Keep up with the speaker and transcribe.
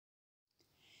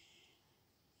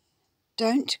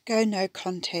Don't go no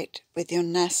contact with your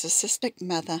narcissistic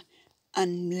mother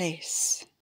unless.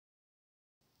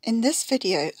 In this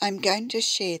video, I'm going to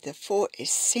share the 4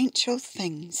 essential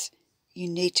things you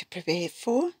need to prepare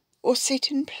for or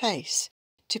set in place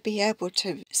to be able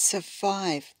to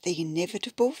survive the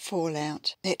inevitable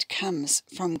fallout that comes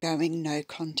from going no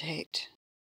contact.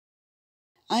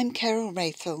 I'm Carol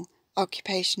Rathel,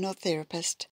 occupational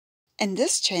therapist, and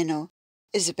this channel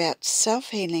is about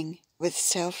self-healing with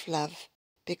self-love,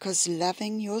 because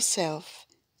loving yourself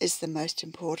is the most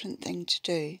important thing to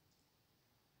do.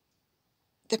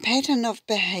 The pattern of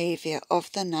behaviour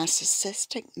of the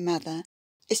narcissistic mother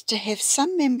is to have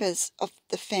some members of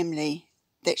the family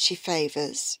that she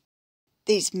favours.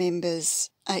 These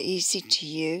members are easy to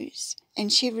use,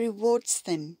 and she rewards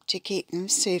them to keep them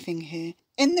serving her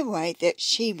in the way that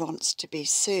she wants to be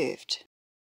served.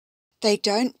 They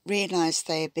don't realise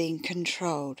they are being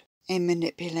controlled and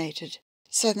manipulated,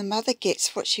 so the mother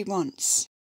gets what she wants.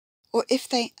 Or if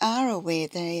they are aware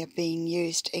they are being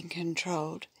used and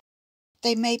controlled,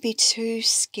 they may be too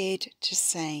scared to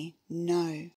say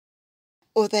no,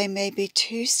 or they may be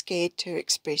too scared to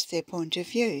express their point of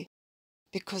view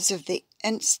because of the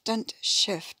instant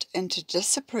shift into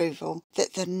disapproval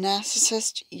that the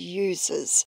narcissist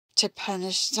uses to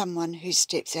punish someone who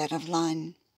steps out of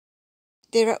line.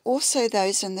 There are also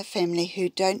those in the family who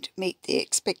don't meet the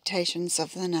expectations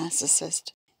of the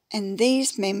narcissist, and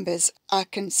these members are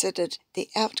considered the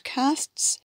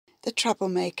outcasts, the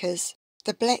troublemakers,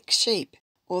 the black sheep,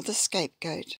 or the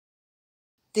scapegoat.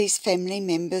 These family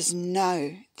members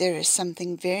know there is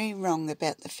something very wrong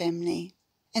about the family,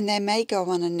 and they may go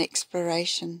on an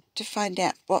exploration to find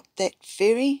out what that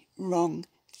very wrong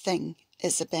thing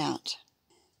is about.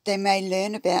 They may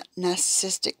learn about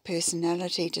narcissistic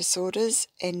personality disorders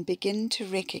and begin to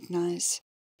recognise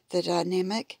the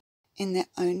dynamic in their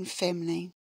own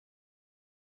family.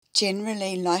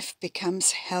 Generally, life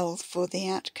becomes hell for the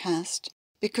outcast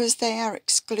because they are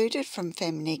excluded from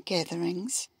family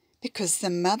gatherings, because the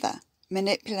mother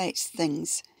manipulates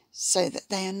things so that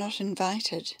they are not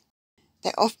invited.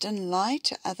 They often lie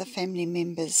to other family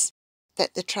members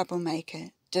that the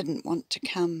troublemaker didn't want to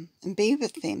come and be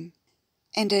with them.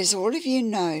 And as all of you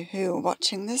know who are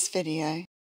watching this video,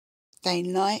 they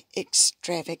lie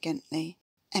extravagantly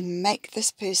and make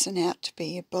this person out to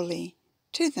be a bully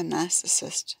to the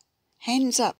narcissist.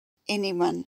 Hands up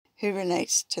anyone who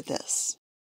relates to this.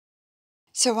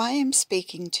 So I am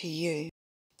speaking to you,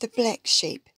 the black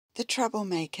sheep, the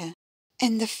troublemaker,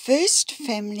 and the first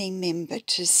family member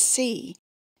to see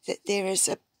that there is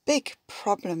a big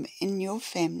problem in your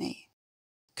family.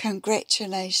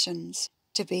 Congratulations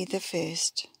to be the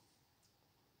first.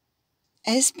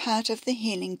 As part of the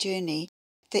healing journey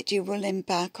that you will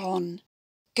embark on,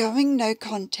 going no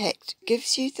contact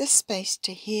gives you the space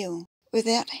to heal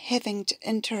without having to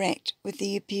interact with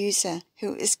the abuser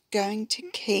who is going to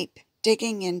keep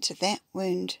digging into that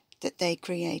wound that they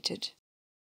created.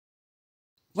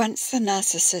 Once the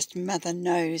narcissist mother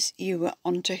knows you are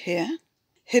onto her,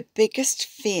 her biggest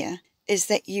fear is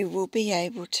that you will be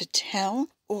able to tell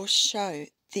or show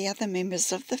the other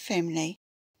members of the family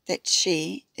that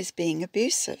she is being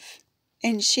abusive,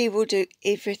 and she will do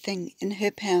everything in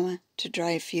her power to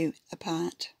drive you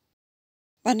apart.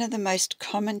 One of the most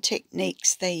common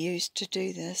techniques they use to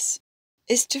do this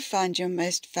is to find your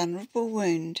most vulnerable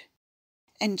wound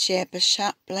and jab a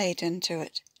sharp blade into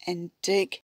it and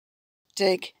dig,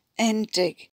 dig, and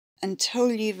dig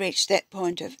until you reach that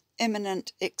point of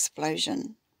imminent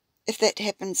explosion. If that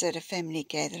happens at a family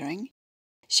gathering,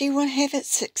 she will have its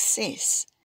success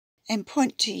and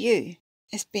point to you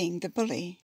as being the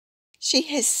bully. She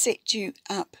has set you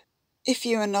up. If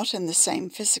you are not in the same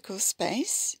physical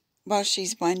space while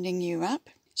she's winding you up,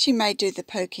 she may do the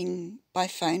poking by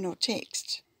phone or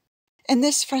text, and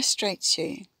this frustrates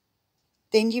you.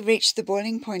 Then you reach the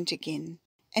boiling point again,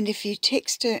 and if you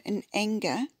text her in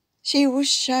anger, she will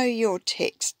show your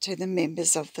text to the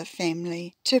members of the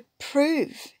family to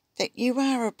prove that you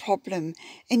are a problem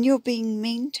and you're being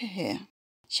mean to her.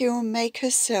 She will make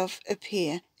herself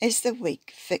appear as the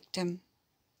weak victim.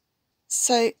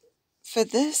 So, for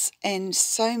this and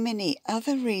so many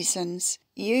other reasons,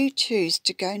 you choose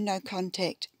to go no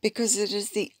contact because it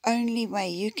is the only way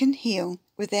you can heal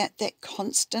without that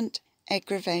constant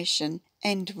aggravation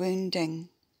and wounding.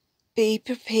 Be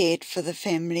prepared for the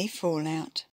family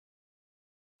fallout.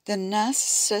 The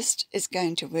narcissist is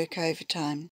going to work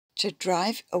overtime to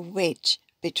drive a wedge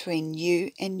between you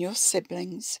and your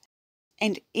siblings,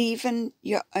 and even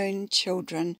your own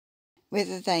children,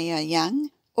 whether they are young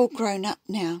or grown up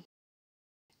now.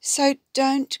 So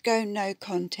don't go no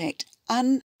contact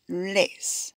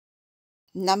unless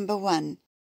Number 1.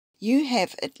 You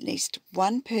have at least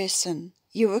one person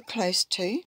you are close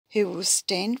to who will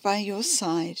stand by your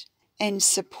side and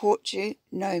support you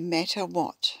no matter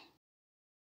what.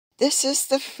 This is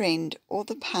the friend or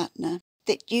the partner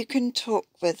that you can talk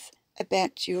with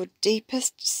about your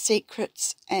deepest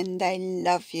secrets, and they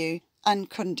love you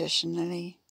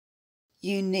unconditionally.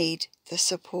 You need the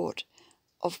support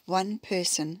of one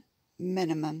person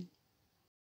minimum.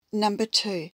 Number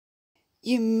 2,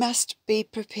 you must be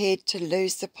prepared to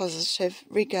lose the positive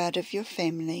regard of your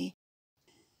family.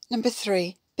 Number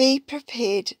 3, be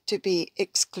prepared to be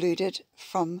excluded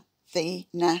from the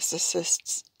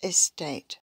narcissist's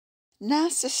estate.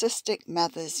 Narcissistic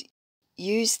mothers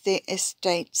use their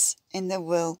estates and the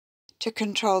will to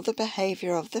control the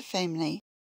behaviour of the family,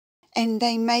 and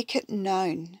they make it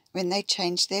known when they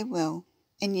change their will,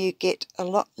 and you get a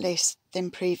lot less than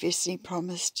previously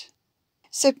promised.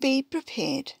 So be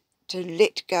prepared to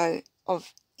let go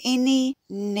of any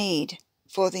need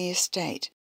for the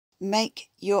estate. Make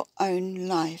your own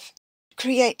life.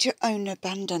 Create your own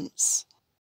abundance.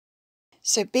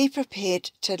 So be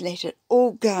prepared to let it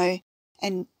all go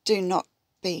and do not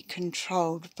be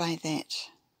controlled by that.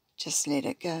 Just let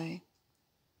it go.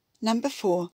 Number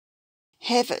 4,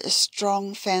 have a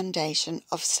strong foundation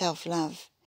of self-love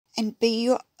and be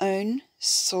your own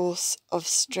source of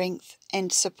strength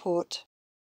and support.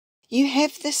 You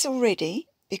have this already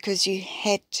because you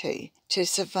had to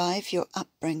survive your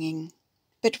upbringing.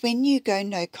 But when you go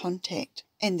no contact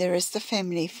and there is the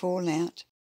family fallout,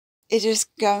 it is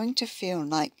going to feel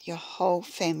like your whole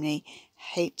family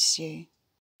hates you.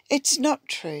 It's not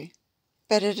true,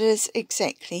 but it is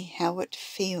exactly how it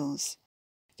feels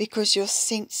because your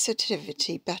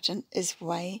sensitivity button is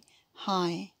way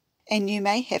high, and you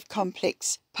may have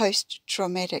complex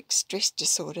post-traumatic stress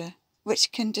disorder,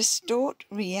 which can distort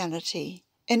reality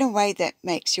in a way that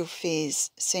makes your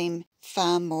fears seem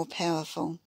far more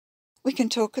powerful. We can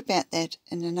talk about that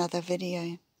in another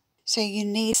video. So you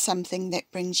need something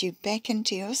that brings you back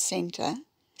into your center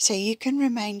so you can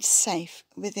remain safe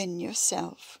within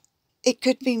yourself. It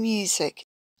could be music,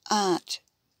 art,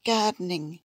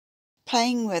 gardening,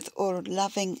 playing with or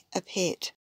loving a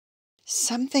pet.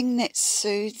 Something that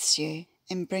soothes you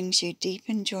and brings you deep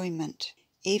enjoyment,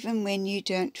 even when you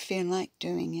don't feel like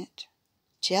doing it.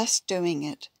 Just doing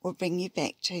it will bring you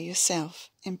back to yourself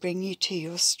and bring you to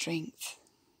your strength.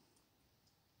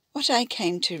 What I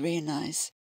came to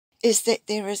realize is that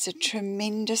there is a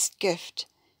tremendous gift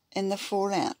in the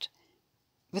fallout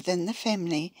within the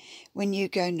family when you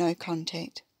go no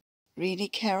contact. Really,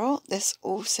 Carol, this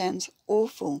all sounds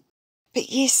awful, but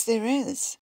yes, there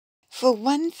is. For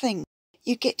one thing,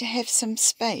 you get to have some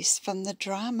space from the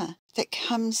drama that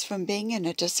comes from being in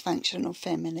a dysfunctional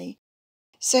family.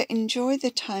 So enjoy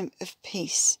the time of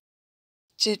peace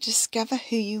to discover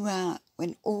who you are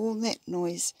when all that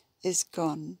noise is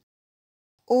gone.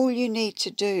 All you need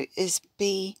to do is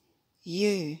be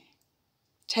you.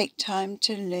 Take time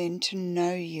to learn to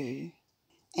know you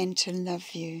and to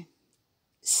love you.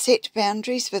 Set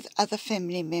boundaries with other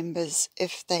family members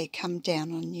if they come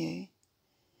down on you.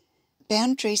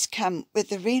 Boundaries come with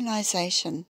the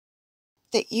realization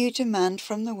that you demand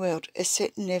from the world a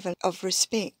certain level of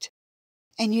respect,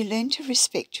 and you learn to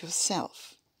respect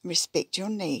yourself, respect your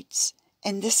needs,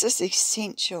 and this is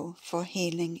essential for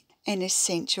healing and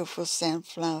essential for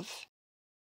self-love.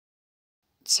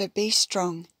 So be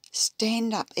strong.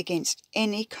 Stand up against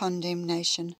any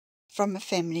condemnation from a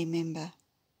family member.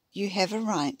 You have a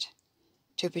right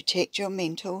to protect your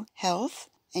mental health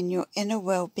and your inner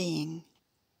well-being.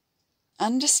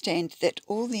 Understand that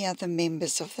all the other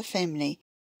members of the family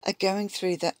are going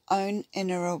through their own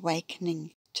inner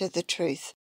awakening to the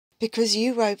truth because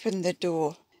you opened the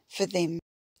door for them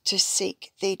to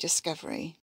seek their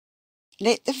discovery.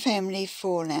 Let the family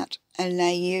fallout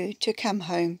allow you to come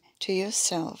home to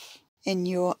yourself in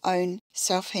your own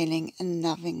self-healing and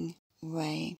loving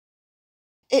way.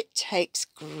 It takes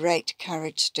great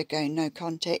courage to go no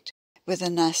contact with a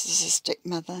narcissistic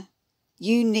mother.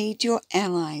 You need your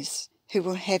allies who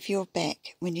will have your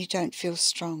back when you don't feel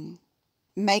strong.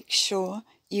 Make sure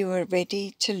you are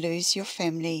ready to lose your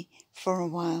family for a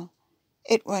while.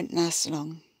 It won't last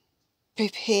long.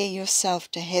 Prepare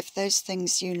yourself to have those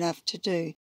things you love to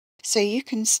do so you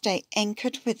can stay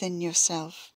anchored within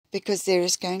yourself, because there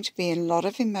is going to be a lot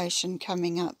of emotion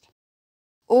coming up.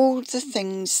 All the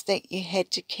things that you had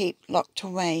to keep locked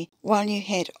away while you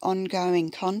had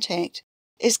ongoing contact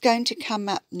is going to come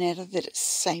up now that it's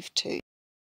safe to.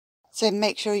 So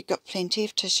make sure you've got plenty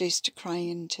of tissues to cry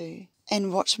into,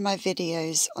 and watch my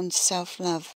videos on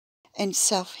self-love and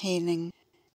self-healing.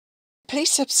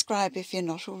 Please subscribe if you're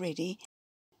not already,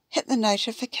 hit the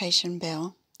notification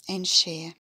bell and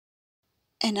share.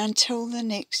 And until the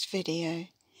next video,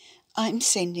 I'm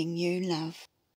sending you love.